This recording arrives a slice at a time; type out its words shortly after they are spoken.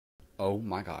Oh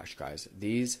my gosh, guys.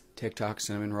 These TikTok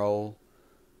cinnamon roll,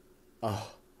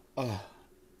 oh, oh,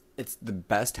 it's the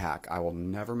best hack. I will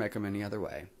never make them any other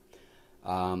way.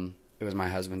 It was my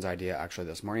husband's idea actually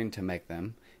this morning to make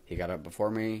them. He got up before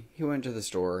me. He went to the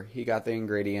store. He got the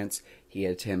ingredients. He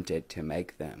attempted to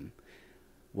make them.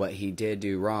 What he did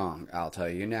do wrong, I'll tell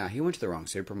you now. He went to the wrong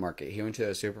supermarket. He went to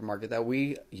a supermarket that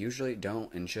we usually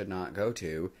don't and should not go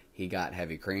to. He got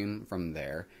heavy cream from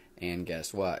there. And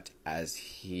guess what? As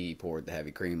he poured the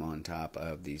heavy cream on top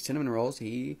of the cinnamon rolls,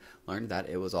 he learned that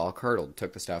it was all curdled.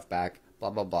 Took the stuff back,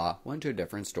 blah, blah, blah. Went to a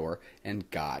different store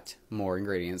and got more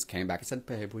ingredients. Came back and said,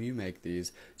 babe, will you make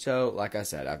these? So, like I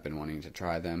said, I've been wanting to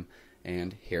try them.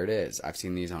 And here it is. I've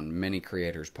seen these on many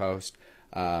creators' posts.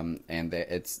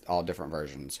 It's all different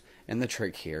versions. And the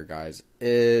trick here, guys,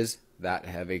 is that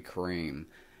heavy cream.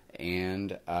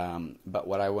 And but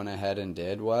what I went ahead and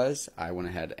did was I went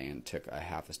ahead and took a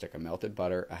half a stick of melted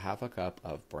butter, a half a cup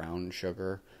of brown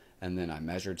sugar, and then I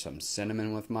measured some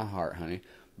cinnamon with my heart honey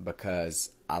because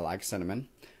I like cinnamon.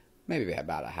 Maybe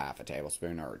about a half a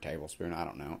tablespoon or a tablespoon, I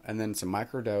don't know. And then some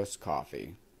microdose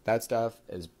coffee. That stuff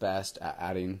is best at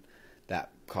adding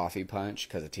that coffee punch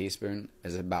because a teaspoon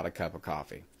is about a cup of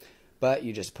coffee. But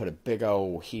you just put a big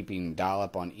old heaping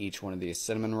dollop on each one of these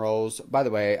cinnamon rolls. By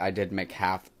the way, I did make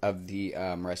half of the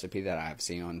recipe that I've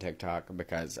seen on TikTok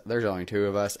because there's only 2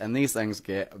 of us. And these things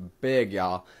get big,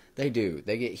 y'all. They do.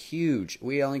 They get huge.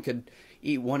 We only could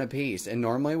eat 1 apiece. And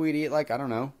normally we'd eat like, I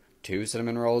don't know, 2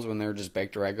 cinnamon rolls when they're just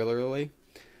baked regularly.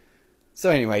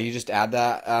 So anyway, you just add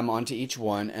that onto each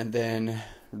one. And then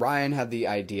Ryan had the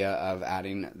idea of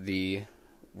adding the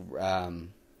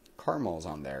caramels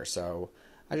on there. So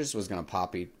I just was going to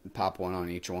pop one on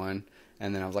each one.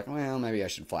 And then I was like, well, maybe I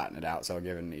should flatten it out so I'll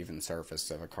give it an even surface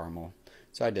of a caramel.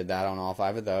 So I did that on all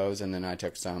 5 of those. And then I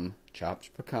took some chopped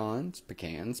pecans,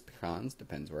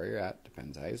 depends where you're at,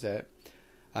 depends how you say it.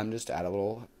 Just add a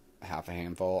little, half a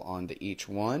handful onto each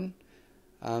one.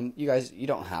 You guys, you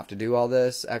don't have to do all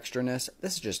this extraness.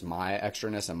 This is just my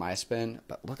extraness and my spin.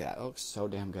 But look at that. It looks so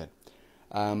damn good.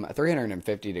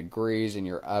 350 degrees in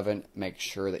your oven. Make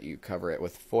sure that you cover it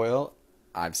with foil.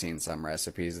 I've seen some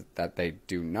recipes that they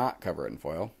do not cover it in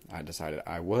foil. I decided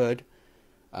I would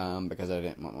because I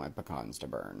didn't want my pecans to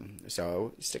burn.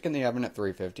 So stick in the oven at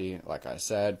 350, like I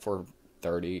said, for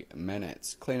 30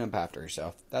 minutes. Clean up after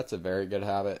yourself. That's a very good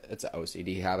habit. It's an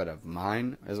OCD habit of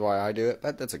mine is why I do it,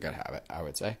 but that's a good habit, I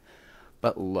would say.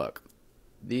 But look,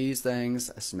 these things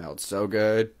smelled so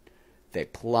good. They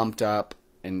plumped up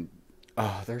and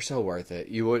oh, they're so worth it.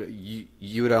 You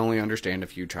would only understand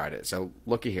if you tried it. So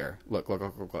looky here. Look. Oh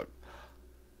yeah,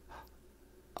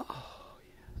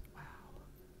 wow.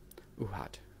 Ooh,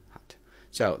 hot.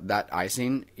 So that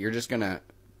icing, you're just gonna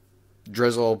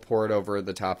drizzle, pour it over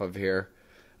the top of here,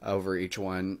 over each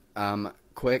one.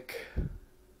 Quick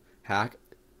hack: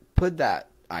 put that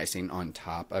icing on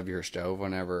top of your stove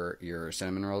whenever your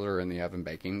cinnamon rolls are in the oven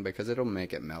baking because it'll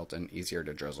make it melt and easier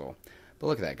to drizzle. But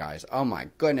look at that, guys. Oh my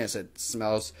goodness, it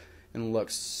smells and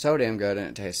looks so damn good, and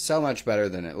it tastes so much better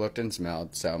than it looked and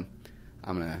smelled. So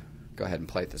I'm going to go ahead and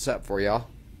plate this up for y'all.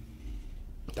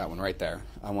 That one right there.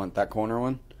 I want that corner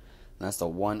one. That's the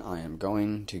one I am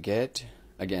going to get.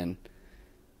 Again,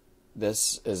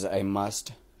 this is a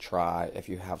must try if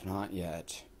you have not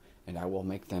yet. And I will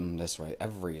make them this way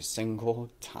every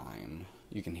single time.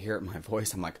 You can hear it in my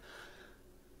voice. I'm like,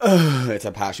 ugh, it's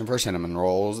a passion for cinnamon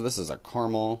rolls. This is a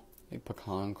caramel. A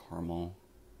pecan caramel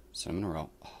cinnamon roll.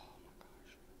 Oh my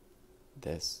gosh.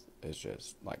 This is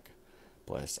just like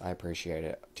bliss. I appreciate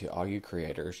it. To all you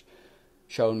creators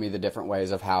showing me the different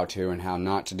ways of how to and how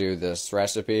not to do this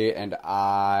recipe. And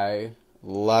I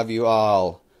love you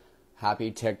all.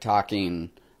 Happy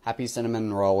TikToking. Happy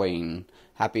cinnamon rolling.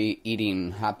 Happy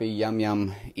eating. Happy yum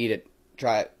yum. Eat it.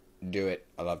 Try it. Do it.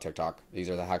 I love TikTok. These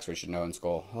are the hacks we should know in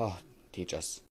school. Oh, teach us.